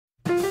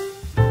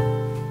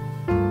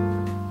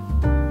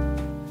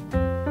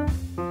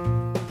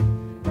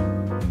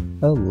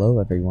Hello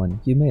everyone,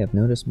 you may have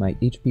noticed my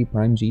HP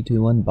Prime G2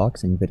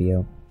 unboxing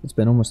video. It's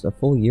been almost a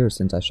full year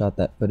since I shot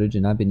that footage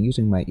and I've been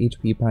using my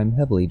HP Prime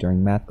heavily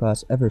during math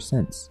class ever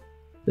since.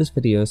 This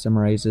video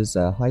summarizes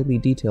a highly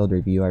detailed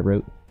review I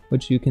wrote,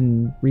 which you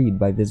can read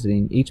by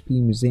visiting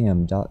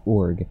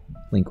hpmuseum.org.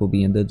 Link will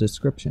be in the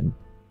description.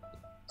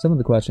 Some of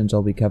the questions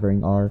I'll be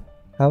covering are: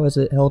 how has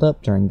it held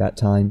up during that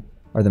time?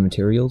 Are the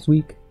materials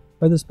weak?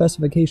 Are the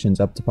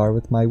specifications up to par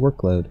with my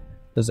workload?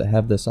 Does it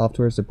have the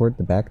software support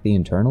to back the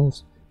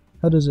internals?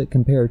 How does it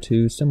compare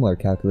to similar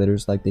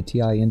calculators like the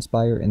TI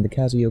Inspire and the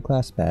Casio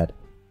ClassPad?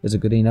 Is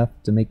it good enough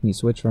to make me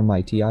switch from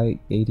my TI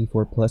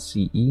 84 Plus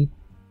CE?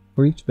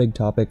 For each big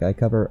topic I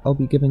cover, I'll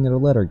be giving it a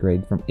letter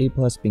grade from A+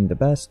 being the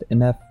best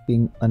and F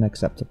being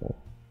unacceptable.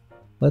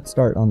 Let's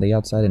start on the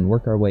outside and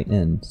work our way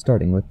in,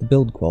 starting with the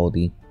build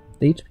quality.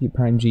 The HP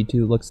Prime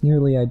G2 looks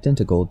nearly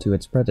identical to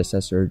its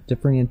predecessor,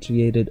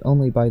 differentiated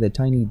only by the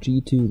tiny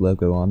G2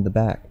 logo on the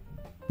back.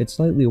 It's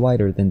slightly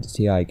wider than the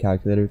TI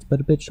calculators, but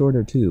a bit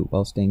shorter too,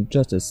 while staying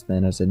just as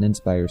thin as an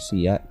Inspire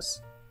CX.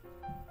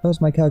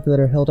 How's my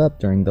calculator held up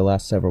during the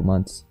last several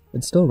months?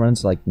 It still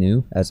runs like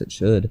new, as it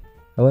should.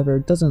 However,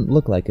 it doesn't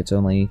look like it's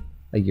only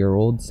a year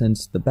old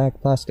since the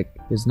back plastic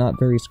is not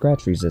very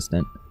scratch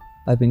resistant.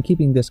 I've been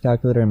keeping this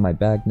calculator in my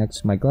bag next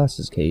to my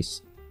glasses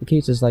case. The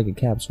case is like a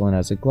capsule and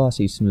has a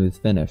glossy, smooth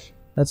finish.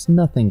 That's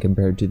nothing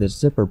compared to this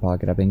zipper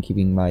pocket I've been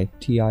keeping my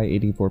TI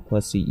 84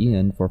 Plus CE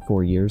in for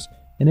 4 years,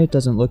 and it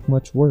doesn't look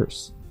much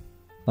worse.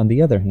 On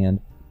the other hand,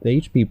 the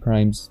HP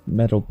Prime's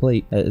metal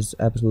plate has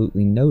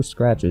absolutely no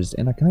scratches,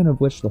 and I kind of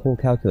wish the whole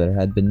calculator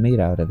had been made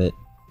out of it.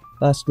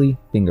 Lastly,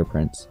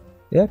 fingerprints.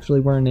 They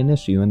actually weren't an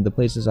issue in the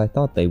places I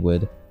thought they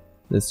would.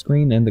 The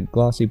screen and the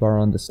glossy bar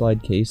on the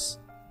slide case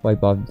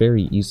wipe off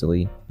very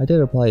easily. I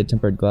did apply a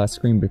tempered glass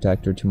screen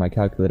protector to my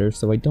calculator,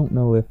 so I don't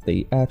know if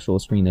the actual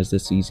screen is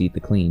this easy to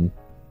clean.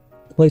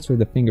 The place where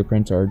the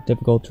fingerprints are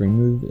difficult to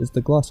remove is the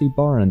glossy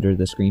bar under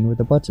the screen where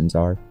the buttons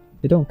are.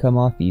 They don't come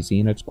off easy,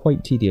 and it's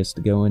quite tedious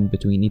to go in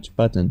between each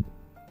button.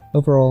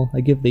 Overall, I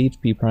give the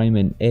HP Prime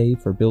an A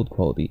for build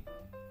quality.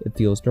 It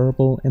feels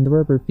durable, and the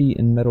rubber feet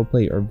and metal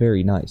plate are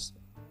very nice.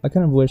 I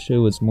kind of wish it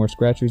was more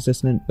scratch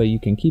resistant, but you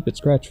can keep it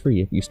scratch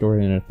free if you store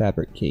it in a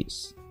fabric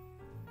case.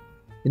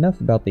 Enough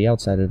about the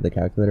outside of the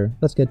calculator,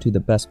 let's get to the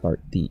best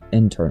part, the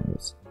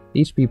internals.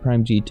 The HP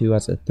Prime G2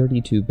 has a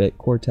 32-bit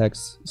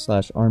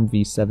Cortex/ARM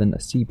v7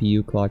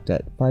 CPU clocked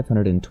at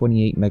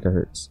 528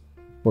 MHz.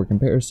 For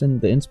comparison,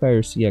 the Inspire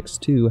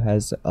CX2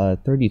 has a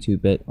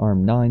 32-bit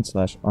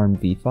ARM9/ARM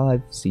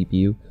v5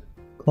 CPU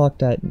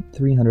clocked at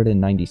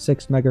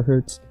 396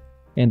 MHz,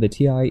 and the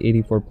TI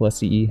 84 Plus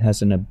CE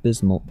has an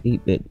abysmal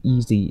 8-bit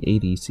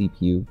EZ80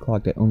 CPU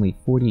clocked at only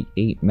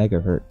 48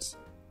 MHz.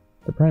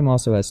 The Prime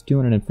also has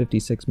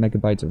 256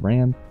 MB of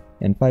RAM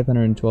and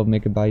 512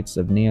 MB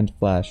of NAND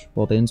flash,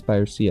 while the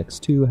Inspire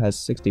CX2 has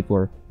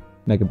 64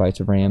 MB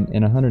of RAM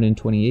and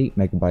 128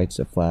 MB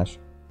of flash,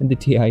 and the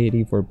TI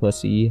 84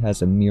 Plus CE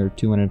has a mere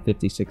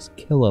 256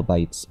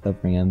 KB of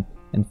RAM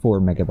and 4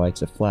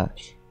 MB of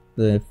flash.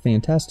 The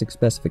fantastic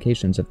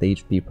specifications of the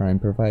HP Prime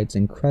provides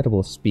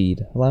incredible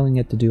speed, allowing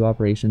it to do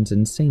operations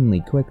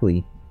insanely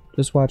quickly.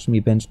 Just watch me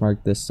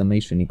benchmark this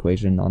summation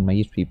equation on my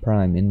HP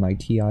Prime in my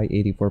TI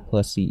 84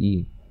 Plus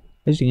CE.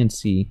 As you can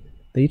see,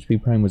 the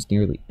HP Prime was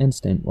nearly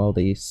instant, while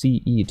the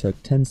CE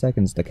took 10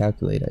 seconds to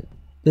calculate it.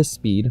 This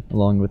speed,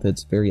 along with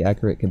its very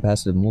accurate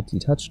capacitive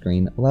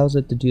multi-touchscreen, allows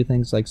it to do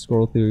things like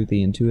scroll through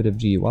the intuitive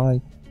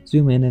GUI,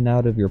 zoom in and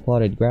out of your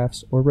plotted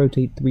graphs, or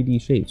rotate 3D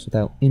shapes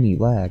without any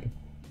lag.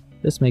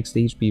 This makes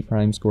the HP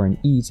Prime score an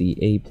easy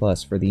A+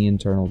 for the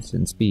internals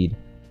and speed.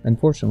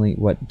 Unfortunately,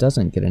 what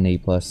doesn't get an A+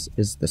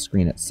 is the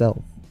screen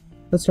itself.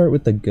 Let's start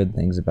with the good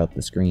things about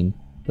the screen.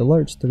 The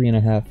large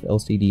 3.5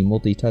 LCD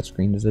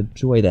multi-touchscreen is a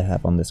joy to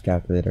have on this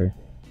calculator.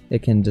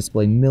 It can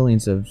display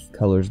millions of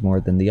colors more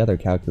than the other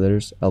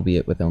calculators,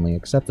 albeit with only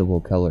acceptable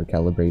color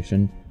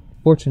calibration.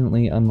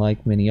 Fortunately,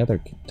 unlike many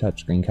other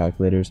touchscreen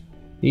calculators,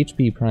 the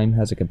HP Prime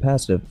has a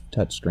capacitive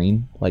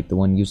touchscreen, like the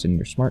one used in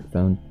your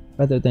smartphone,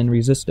 rather than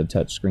resistive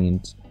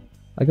touchscreens.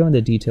 I go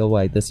into detail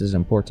why this is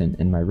important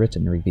in my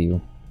written review.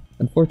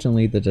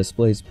 Unfortunately, the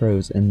display's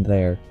pros end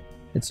there.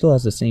 It still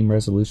has the same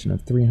resolution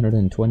of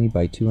 320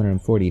 by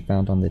 240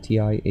 found on the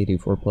TI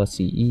 84 Plus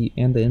CE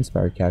and the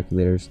Inspire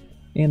calculators,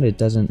 and it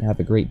doesn't have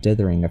a great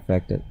dithering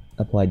effect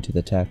applied to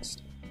the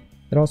text.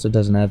 It also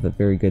doesn't have a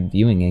very good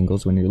viewing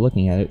angles when you're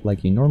looking at it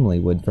like you normally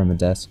would from a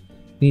desk.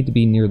 You need to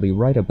be nearly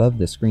right above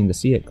the screen to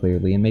see it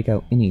clearly and make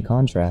out any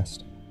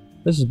contrast.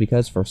 This is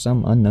because for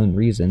some unknown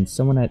reason,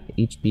 someone at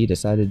HP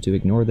decided to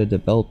ignore the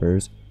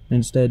developers and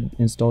instead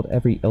installed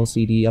every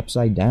LCD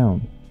upside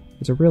down.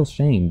 It's a real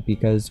shame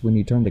because when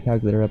you turn the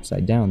calculator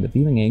upside down, the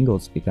viewing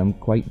angles become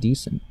quite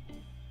decent.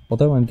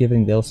 Although I'm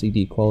giving the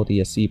LCD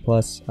quality a C+,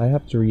 I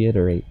have to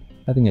reiterate,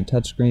 having a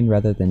touchscreen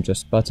rather than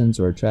just buttons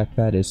or a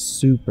trackpad is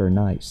super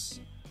nice.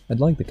 I'd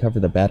like to cover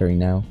the battery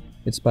now.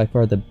 It's by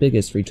far the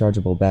biggest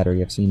rechargeable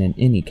battery I've seen in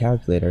any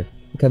calculator.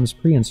 It comes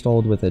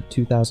pre-installed with a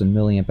 2000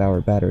 mAh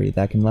battery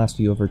that can last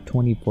you over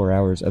 24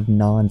 hours of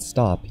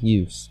non-stop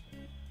use.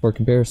 For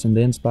comparison,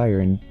 the Inspire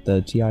and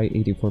the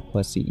TI-84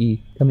 Plus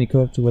CE come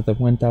equipped with a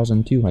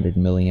 1200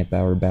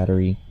 mAh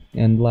battery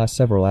and last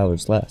several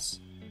hours less.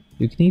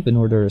 You can even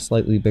order a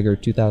slightly bigger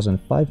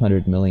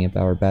 2500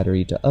 mAh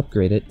battery to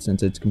upgrade it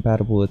since it's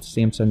compatible with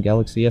Samsung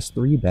Galaxy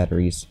S3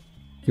 batteries.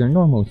 If you're a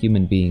normal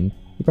human being,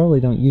 you probably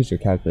don't use your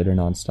calculator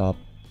non-stop,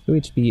 so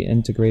HP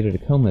integrated a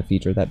coma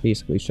feature that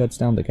basically shuts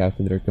down the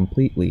calculator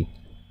completely.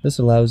 This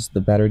allows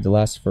the battery to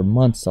last for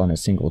months on a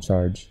single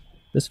charge.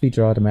 This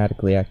feature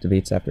automatically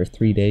activates after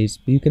 3 days,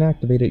 but you can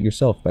activate it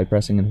yourself by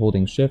pressing and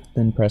holding Shift,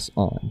 then press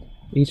On.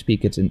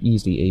 HP gets an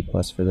easy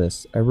A+ for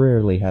this. I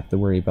rarely have to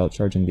worry about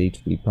charging the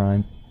HP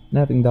Prime, and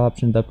having the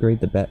option to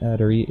upgrade the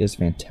battery is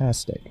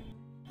fantastic.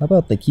 How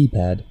about the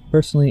keypad?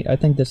 Personally, I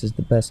think this is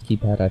the best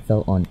keypad I've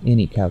felt on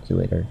any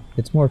calculator.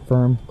 It's more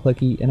firm,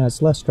 clicky, and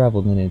has less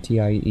travel than a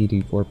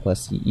TI-84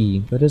 Plus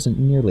CE, but isn't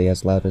nearly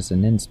as loud as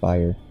an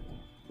Inspire.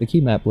 The key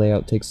map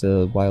layout takes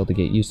a while to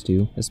get used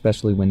to,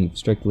 especially when you've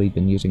strictly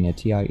been using a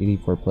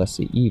TI-84 Plus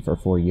CE for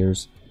 4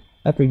 years.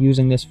 After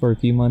using this for a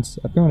few months,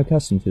 I've grown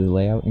accustomed to the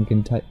layout and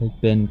can type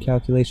in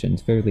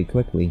calculations fairly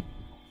quickly.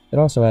 It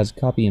also has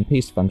copy and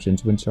paste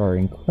functions which are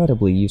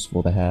incredibly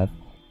useful to have,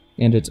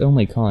 and its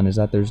only con is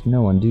that there's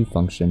no undo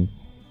function.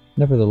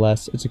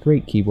 Nevertheless, it's a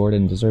great keyboard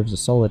and deserves a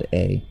solid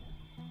A.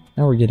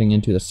 Now we're getting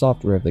into the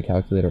software of the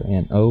calculator,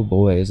 and oh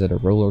boy is it a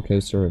roller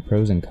coaster of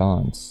pros and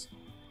cons.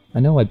 I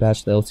know I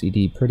bashed the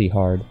LCD pretty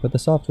hard, but the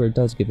software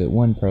does give it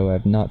one pro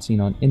I've not seen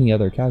on any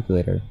other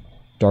calculator: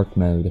 dark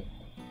mode.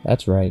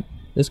 That's right,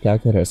 this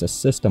calculator has a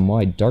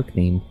system-wide dark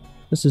theme.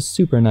 This is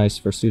super nice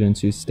for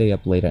students who stay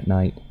up late at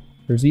night.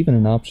 There's even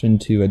an option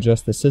to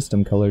adjust the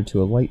system color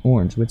to a light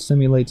orange, which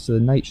simulates the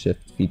night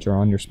shift feature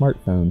on your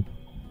smartphone.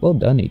 Well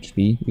done,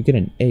 HP, you get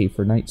an A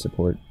for night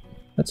support.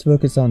 Let's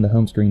focus on the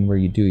home screen where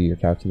you do your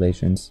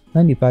calculations.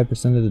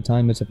 95% of the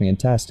time it's a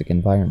fantastic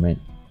environment.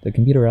 The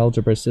computer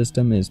algebra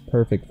system is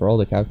perfect for all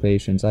the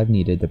calculations I've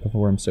needed to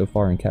perform so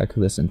far in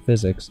calculus and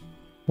physics.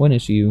 One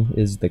issue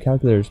is the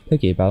calculator's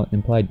picky about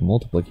implied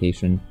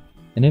multiplication,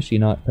 an issue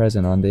not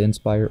present on the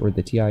Inspire or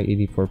the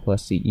TI-84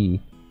 Plus CE,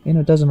 and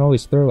it doesn't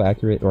always throw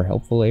accurate or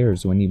helpful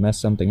errors when you mess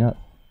something up.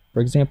 For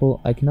example,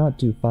 I cannot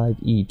do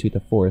 5e to the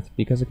 4th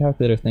because the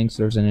calculator thinks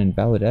there's an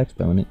invalid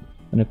exponent,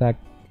 when in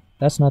fact,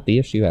 that's not the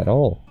issue at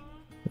all.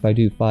 If I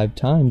do 5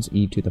 times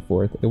e to the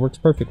 4th, it works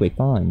perfectly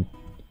fine.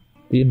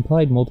 The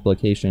implied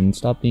multiplication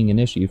stopped being an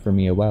issue for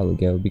me a while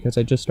ago because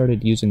I just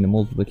started using the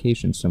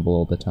multiplication symbol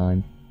all the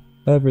time.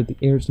 However, the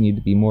errors need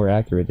to be more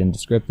accurate and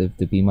descriptive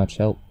to be much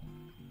help.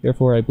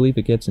 Therefore, I believe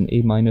it gets an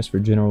A- for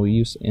general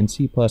use and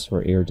C+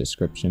 for error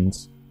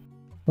descriptions.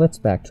 Let's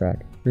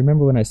backtrack.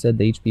 Remember when I said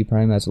the HP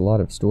Prime has a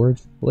lot of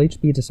storage? Well,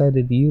 HP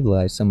decided to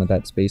utilize some of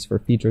that space for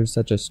features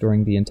such as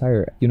storing the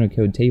entire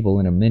Unicode table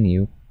in a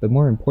menu, but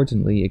more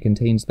importantly, it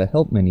contains the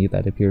help menu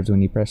that appears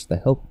when you press the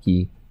help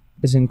key.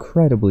 It's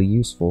incredibly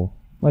useful,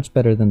 much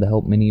better than the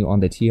help menu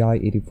on the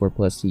TI-84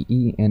 Plus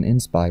CE and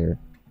Inspire.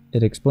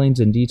 It explains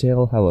in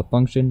detail how a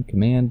function,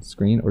 command,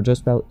 screen, or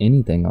just about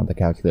anything on the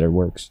calculator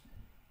works.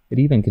 It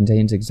even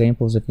contains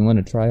examples if you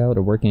want to try out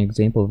a working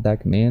example of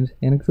that command,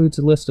 and includes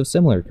a list of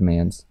similar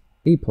commands.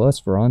 A+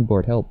 for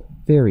onboard help.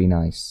 Very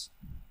nice.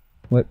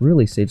 What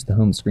really saves the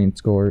home screen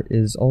score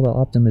is all the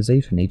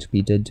optimization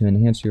HP did to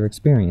enhance your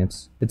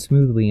experience. It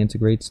smoothly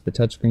integrates the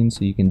touchscreen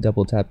so you can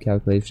double tap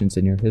calculations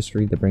in your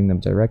history to bring them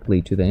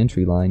directly to the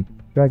entry line,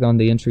 drag on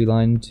the entry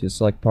line to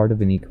select part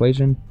of an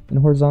equation, and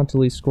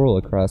horizontally scroll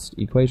across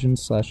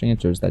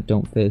equations/answers that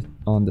don't fit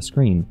on the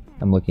screen.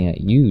 I'm looking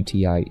at you,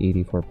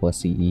 TI-84 Plus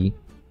CE.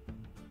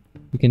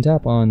 You can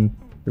tap on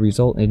the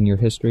result in your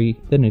history,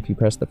 then if you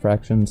press the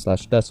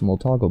fraction/decimal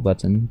toggle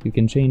button, you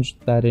can change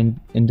that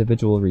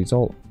individual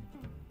result.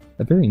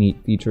 A very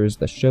neat feature is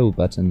the Show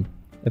button.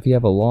 If you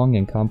have a long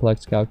and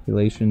complex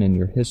calculation in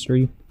your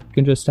history, you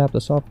can just tap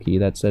the soft key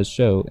that says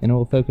Show and it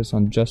will focus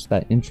on just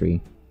that entry.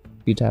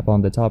 If you tap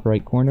on the top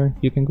right corner,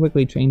 you can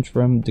quickly change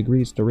from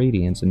degrees to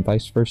radians and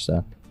vice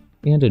versa.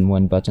 And in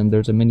one button,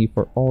 there's a menu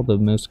for all the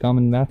most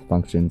common math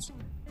functions.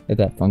 If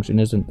that function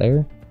isn't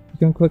there, you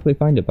can quickly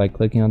find it by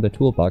clicking on the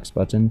toolbox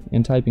button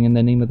and typing in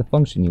the name of the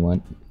function you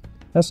want.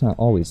 That's not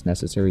always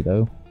necessary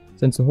though.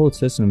 Since the whole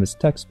system is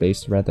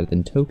text-based rather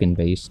than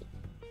token-based,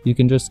 you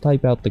can just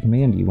type out the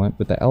command you want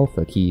with the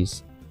alpha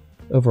keys.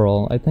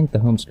 Overall, I think the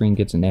home screen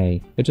gets an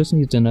A. It just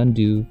needs an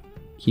undo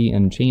key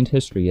and chained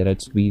history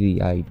edits to be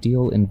the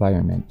ideal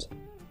environment.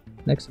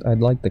 Next, I'd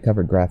like the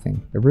covered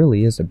graphing. It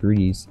really is a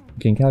breeze. You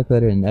can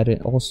calculate and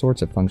edit all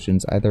sorts of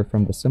functions either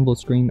from the symbol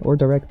screen or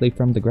directly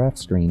from the graph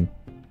screen.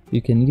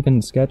 You can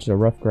even sketch a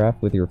rough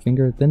graph with your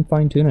finger, then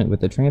fine-tune it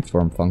with the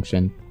transform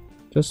function.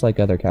 Just like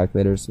other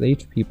calculators, the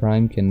HP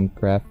Prime can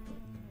graph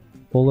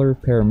polar,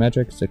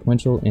 parametric,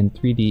 sequential, and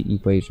 3D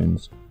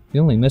equations. The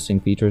only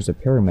missing feature is a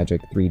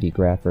parametric 3D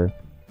grapher.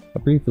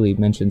 I'll briefly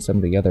mention some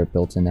of the other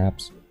built-in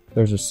apps.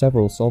 There's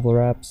several solver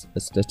apps, a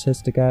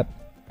statistic app,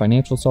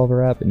 financial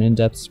solver app, an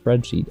in-depth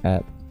spreadsheet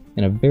app,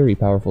 and a very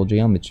powerful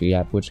geometry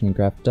app which can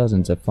graph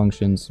dozens of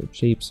functions,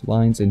 shapes,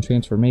 lines, and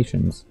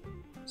transformations.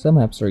 Some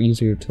apps are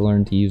easier to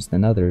learn to use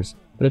than others.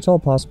 but it's all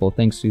possible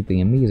thanks to the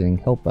amazing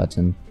help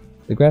button.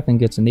 The graphing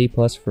gets an A+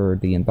 for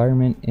the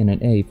environment and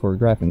an A for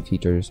graphing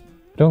features.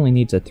 It only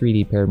needs a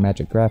 3D pair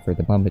magic grapher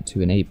to bump it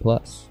to an A+.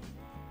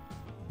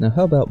 Now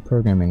how about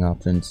programming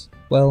options?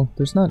 Well,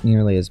 there's not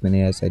nearly as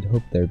many as I'd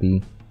hoped there'd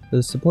be.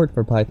 The support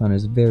for Python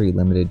is very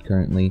limited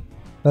currently.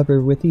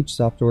 However, with each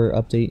software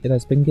update, it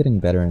has been getting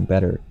better and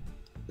better.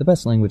 The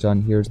best language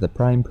on here is the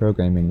Prime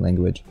Programming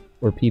Language,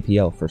 or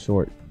PPL for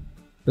short.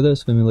 For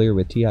those familiar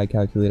with TI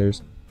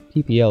calculators,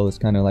 PPL is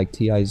kinda like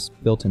TI's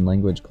built-in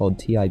language called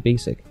TI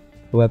Basic.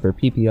 However,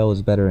 PPL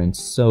is better in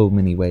so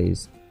many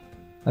ways.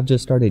 I've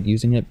just started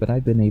using it, but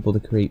I've been able to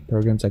create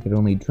programs I could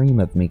only dream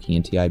of making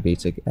in TI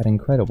Basic at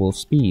incredible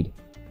speed.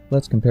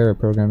 Let's compare a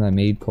program I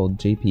made called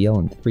JPL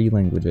in 3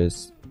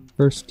 languages.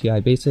 First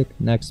TI Basic,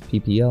 next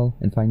PPL,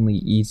 and finally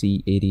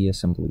Easy 80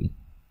 Assembly.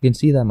 You can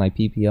see that my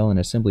PPL and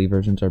Assembly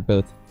versions are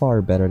both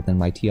far better than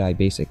my TI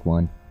Basic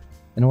one.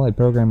 And while I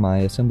program my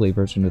Assembly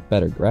version with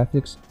better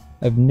graphics,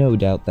 I have no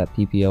doubt that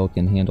PPL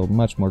can handle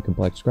much more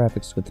complex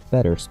graphics with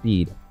better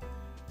speed.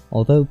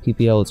 Although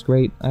PPL is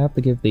great, I have to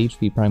give the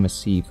HP Prime a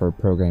C for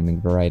programming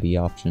variety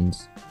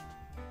options.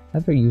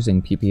 After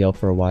using PPL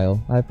for a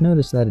while, I've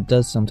noticed that it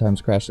does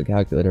sometimes crash the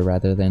calculator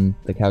rather than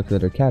the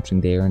calculator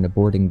catching the error and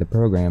aborting the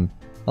program.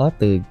 I'll have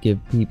to give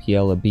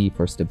PPL a B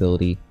for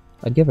stability.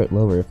 I'd give it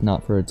lower if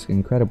not for its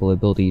incredible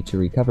ability to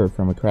recover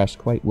from a crash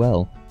quite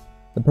well.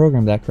 The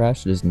program that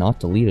crashed is not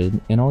deleted,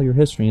 and all your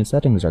history and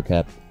settings are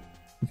kept.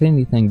 If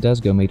anything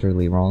does go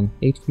majorly wrong,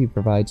 HP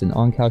provides an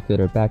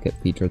on-calculator backup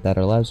feature that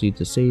allows you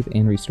to save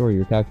and restore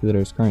your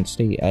calculator's current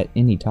state at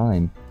any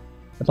time.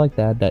 I'd like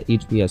to add that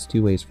HP has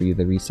 2 ways for you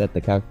to reset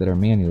the calculator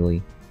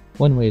manually.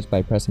 One way is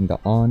by pressing the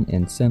ON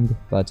and SIMD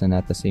button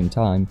at the same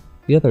time,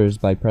 the other is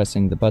by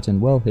pressing the button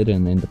well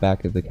hidden in the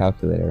back of the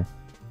calculator.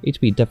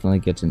 HP definitely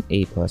gets an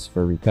A+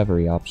 for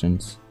recovery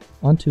options.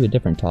 On to a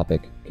different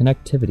topic,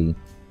 connectivity.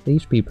 The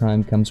HP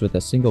Prime comes with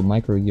a single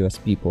micro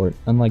USB port,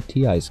 unlike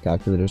TI's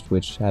calculators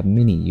which have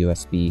mini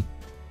USB.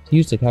 To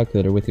use the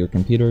calculator with your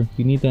computer,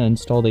 you need to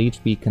install the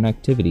HP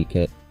Connectivity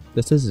Kit.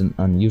 This isn't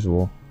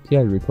unusual. TI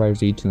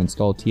requires you to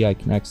install TI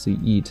Connect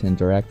CE to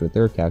interact with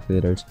their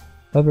calculators.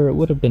 However, it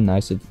would have been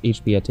nice if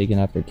HP had taken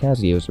after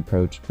Casio's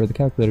approach, where the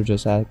calculator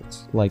just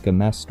acts like a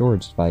mass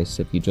storage device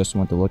if you just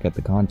want to look at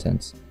the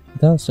contents.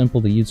 With how simple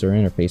the user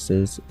interface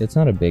is, it's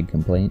not a big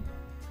complaint.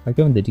 I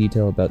go into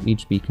detail about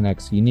HP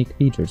Connect's unique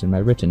features in my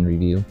written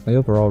review. My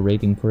overall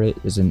rating for it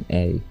is an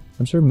A.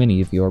 I'm sure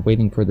many of you are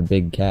waiting for the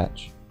big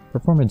catch.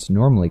 Performance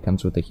normally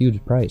comes with a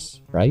huge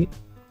price, right?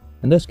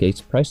 In this case,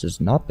 price is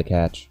not the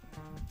catch.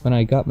 When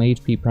I got my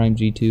HP Prime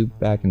G2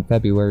 back in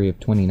February of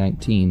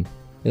 2019,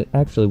 it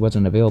actually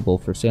wasn't available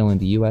for sale in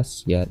the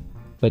US yet,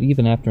 but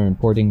even after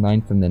importing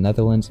mine from the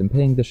Netherlands and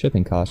paying the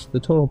shipping cost, the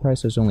total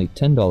price is only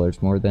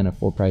 $10 more than a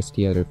full-price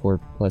TI-4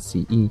 Plus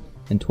CE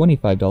and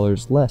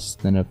 $25 less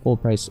than a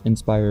full-price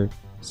Inspire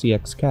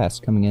CX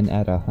Cast, coming in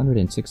at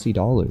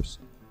 $160.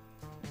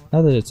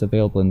 Now that it's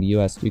available in the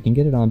US, you can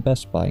get it on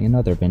Best Buy and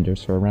other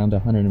vendors for around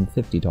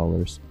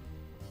 $150.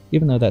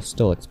 Even though that's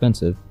still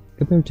expensive,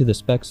 compared to the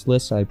specs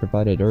list I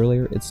provided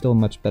earlier, it's still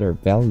much better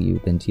value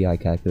than TI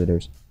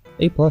calculators.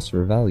 A+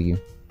 for value.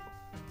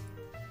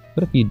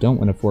 What if you don't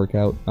want to fork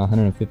out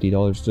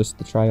 $150 just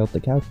to try out the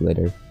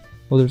calculator?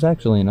 Well, there's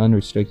actually an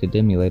unrestricted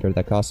emulator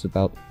that costs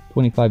about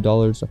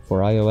 $25 for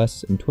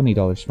iOS and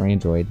 $20 for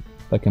Android,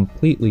 but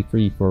completely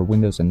free for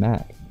Windows and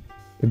Mac.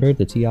 Compared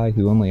to TI,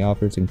 who only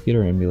offers a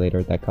computer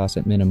emulator that costs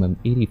at minimum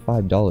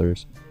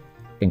 $85,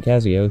 and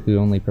Casio, who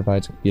only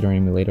provides a computer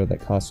emulator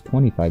that costs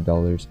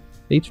 $25,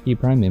 the HP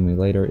Prime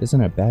emulator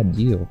isn't a bad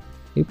deal.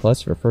 A+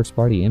 for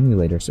first-party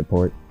emulator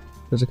support.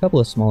 There's a couple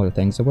of smaller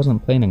things I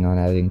wasn't planning on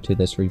adding to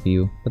this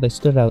review, but they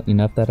stood out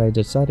enough that I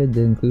decided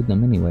to include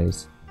them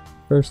anyways.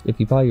 First, if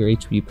you buy your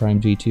HP Prime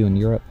G2 in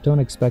Europe, don't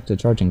expect a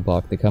charging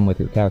block to come with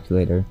your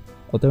calculator.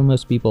 Although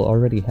most people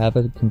already have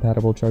a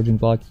compatible charging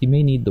block, you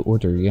may need to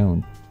order your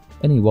own.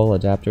 Any wall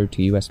adapter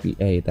to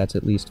USB-A that's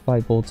at least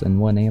 5 volts and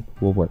 1 amp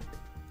will work.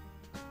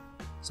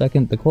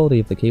 Second, the quality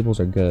of the cables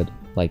are good,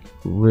 like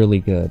really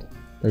good.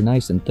 They're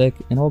nice and thick,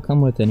 and all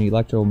come with an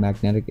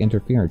electromagnetic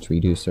interference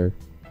reducer.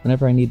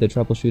 Whenever I need to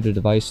troubleshoot a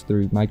device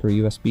through micro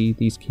USB,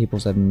 these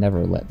cables have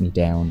never let me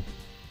down.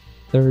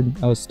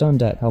 Third, I was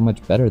stunned at how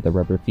much better the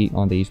rubber feet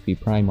on the HP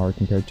Prime are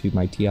compared to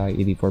my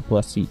TI-84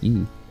 Plus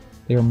CE.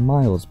 They are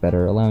miles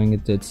better, allowing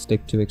it to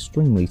stick to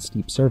extremely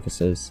steep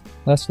surfaces.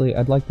 Lastly,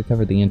 I'd like to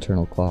cover the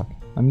internal clock.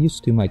 I'm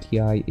used to my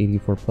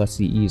TI-84 Plus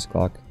CE's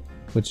clock,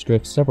 which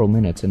drifts several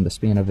minutes in the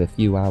span of a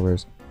few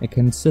hours, and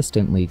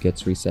consistently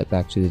gets reset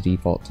back to the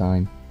default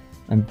time.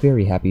 I'm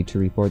very happy to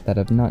report that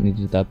I've not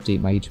needed to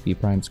update my HP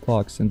Prime's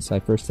clock since I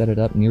first set it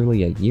up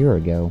nearly a year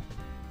ago.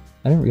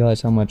 I didn't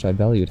realize how much I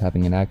valued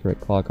having an accurate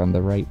clock on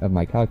the right of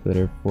my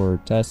calculator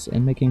for tests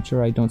and making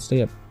sure I don't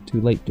stay up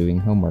too late doing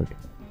homework.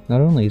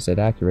 Not only is it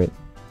accurate,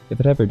 if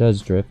it ever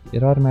does drift,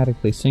 it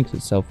automatically syncs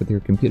itself with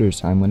your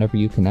computer's time whenever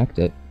you connect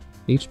it.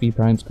 HP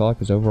Prime's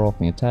clock is overall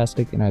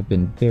fantastic and I've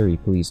been very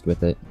pleased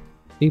with it.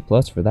 A+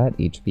 for that,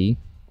 HP.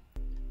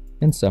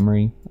 In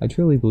summary, I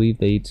truly believe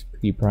the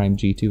HP Prime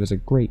G2 is a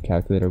great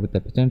calculator with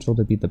the potential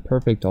to be the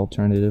perfect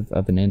alternative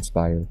of an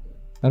Inspire.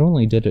 Not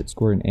only did it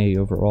score an A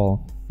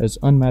overall, it has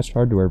unmatched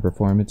hardware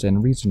performance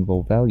and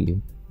reasonable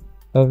value.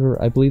 However,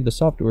 I believe the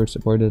software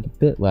supported a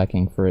bit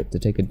lacking for it to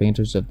take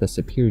advantage of the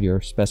superior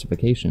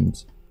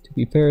specifications. To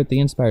be fair, the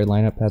Inspire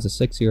lineup has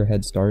a 6-year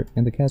head start,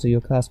 and the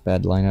Casio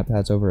Classpad lineup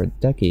has over a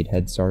decade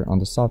head start on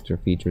the softer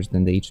features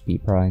than the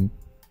HP Prime.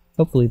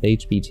 Hopefully the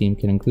HP team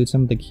can include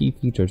some of the key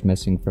features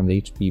missing from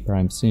the HP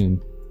Prime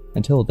soon.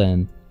 Until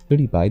then, should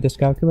you buy this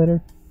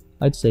calculator?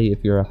 I'd say if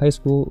you're a high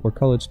school or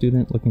college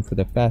student looking for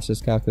the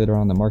fastest calculator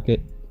on the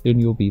market, then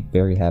you'll be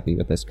very happy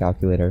with this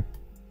calculator.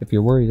 If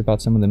you're worried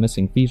about some of the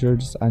missing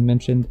features I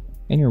mentioned,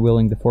 and you're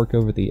willing to fork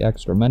over the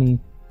extra money,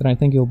 then I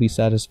think you'll be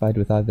satisfied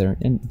with either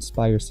an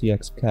Inspire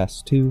CX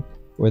Cast 2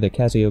 or the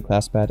Casio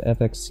Classpad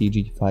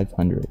FX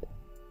CG500.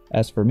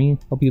 As for me,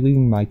 I'll be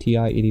leaving my TI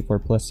 84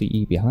 Plus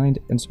CE behind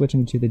and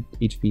switching to the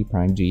HP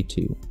Prime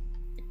G2.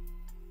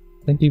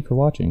 Thank you for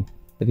watching.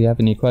 If you have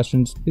any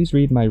questions, please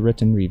read my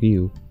written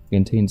review. It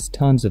contains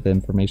tons of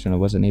information I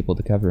wasn't able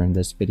to cover in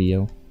this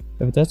video.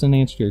 If it doesn't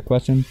answer your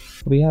question,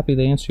 I'll be happy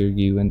to answer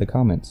you in the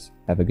comments.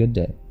 Have a good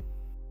day.